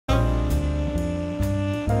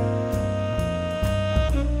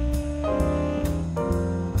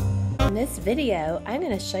this video, I'm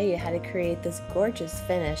going to show you how to create this gorgeous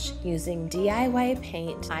finish using DIY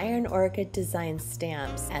paint, iron orchid design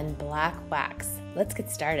stamps, and black wax. Let's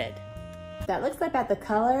get started. That looks like about the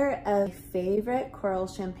color of my favorite coral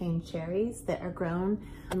champagne cherries that are grown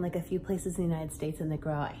in like a few places in the United States, and they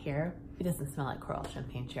grow out here. It doesn't smell like coral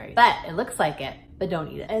champagne cherries, but it looks like it, but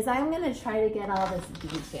don't eat it. As I'm gonna try to get all this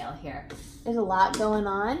detail here. There's a lot going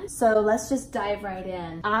on, so let's just dive right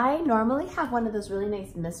in. I normally have one of those really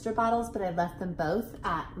nice mister bottles, but I left them both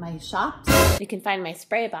at my shop. You can find my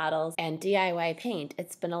spray bottles and DIY paint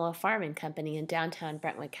at Spinola Farming Company in downtown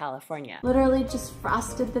Brentwood, California. Literally just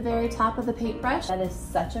frosted the very top of the paintbrush. That is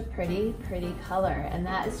such a pretty, pretty color, and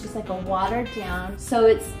that is just like a watered down.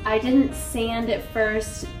 So I didn't sand it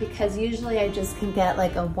first because usually I just can get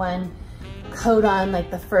like a one coat on,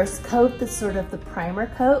 like the first coat that's sort of the primer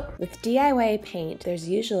coat. With DIY paint, there's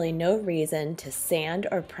usually no reason to sand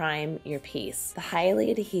or prime your piece. The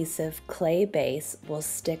highly adhesive clay base will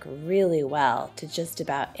stick really well to just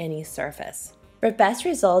about any surface. For best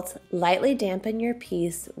results, lightly dampen your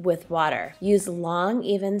piece with water. Use long,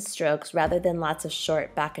 even strokes rather than lots of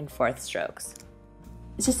short back and forth strokes.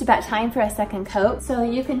 It's just about time for a second coat, so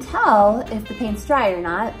you can tell if the paint's dry or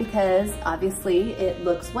not because obviously it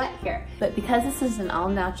looks wet here. But because this is an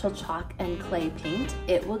all-natural chalk and clay paint,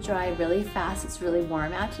 it will dry really fast. It's really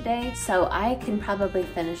warm out today, so I can probably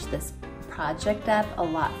finish this project up a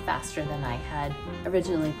lot faster than I had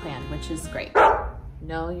originally planned, which is great.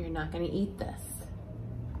 No, you're not gonna eat this.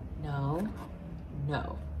 No,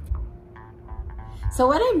 no. So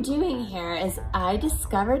what I'm doing here is I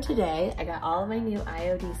discovered today, I got all of my new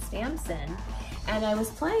IOD stamps in, and I was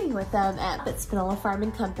playing with them at Spinola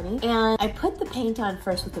Farming Company, and I put the paint on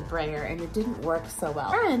first with a brayer, and it didn't work so well.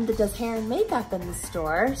 A friend that does hair and makeup in the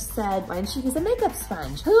store said, why don't you use a makeup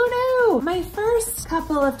sponge? Who knew? My first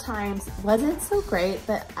couple of times wasn't so great,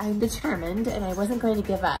 but I'm determined, and I wasn't going to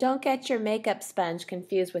give up. Don't get your makeup sponge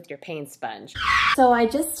confused with your paint sponge. So I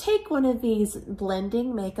just take one of these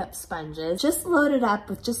blending makeup sponges, just load it up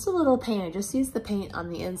with just a little paint. I just use the paint on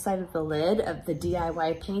the inside of the lid of the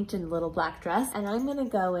DIY paint in Little Black Dress, and I'm gonna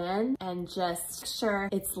go in and just make sure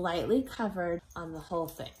it's lightly covered on the whole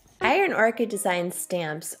thing. Iron orchid design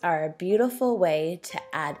stamps are a beautiful way to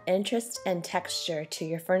add interest and texture to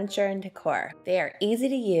your furniture and decor. They are easy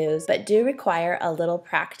to use, but do require a little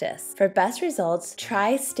practice. For best results,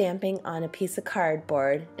 try stamping on a piece of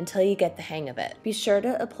cardboard until you get the hang of it. Be sure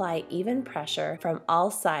to apply even pressure from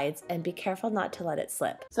all sides and be careful not to let it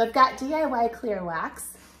slip. So I've got DIY clear wax.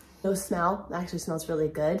 No smell, actually smells really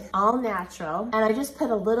good. All natural, and I just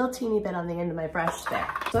put a little teeny bit on the end of my brush there.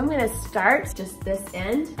 So I'm gonna start just this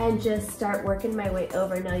end and just start working my way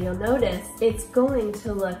over. Now you'll notice it's going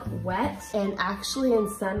to look wet, and actually in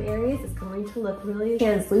some areas it's going to look really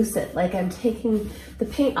translucent, like I'm taking the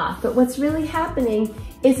paint off. But what's really happening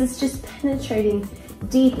is it's just penetrating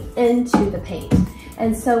deep into the paint.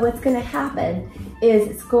 And so what's gonna happen is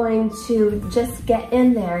it's going to just get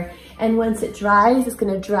in there, and once it dries, it's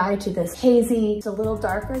gonna dry to this hazy, it's a little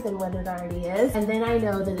darker than what it already is, and then I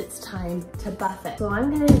know that it's time to buff it. So I'm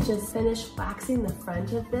gonna just finish waxing the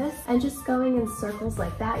front of this and just going in circles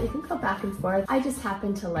like that. You can go back and forth. I just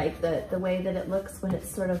happen to like the way that it looks when it's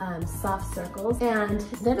sort of soft circles. And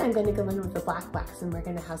then I'm gonna go in with the black wax and we're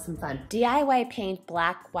gonna have some fun. DIY paint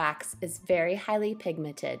black wax is very highly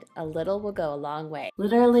pigmented. A little will go a long way.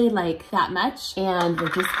 Literally like that much. And we're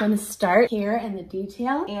just gonna start here in the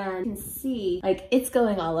detail, and see like it's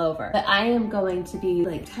going all over, but I am going to be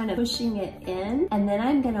like kind of pushing it in, and then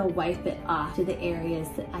I'm gonna wipe it off to the areas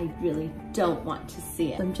that I really don't want to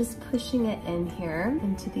see it. So I'm just pushing it in here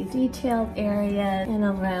into these detailed areas and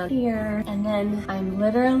around here, and then I'm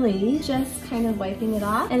literally just kind of wiping it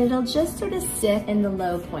off, and it'll just sort of sit in the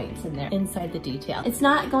low points in there inside the detail. It's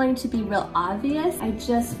not going to be real obvious. I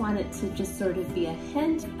just want it to just sort of be a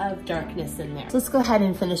hint of darkness in there. So let's go ahead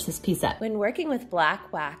and finish this piece up. When working with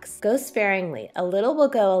black wax, go sparingly. A little will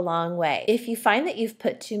go a long way. If you find that you've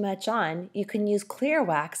put too much on, you can use clear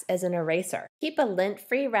wax as an eraser. Keep a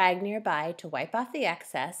lint-free rag nearby to wipe off the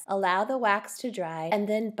excess, allow the wax to dry, and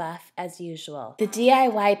then buff as usual. The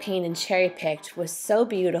DIY paint and cherry picked was so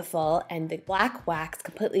beautiful, and the black wax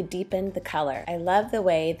completely deepened the color. I love the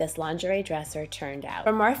way this lingerie dresser turned out.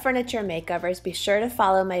 For more furniture makeovers, be sure to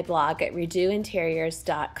follow my blog at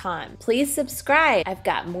Berg-Redouxinteriors.com. Please subscribe. I've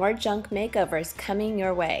got more junk makeovers coming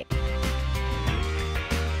your way.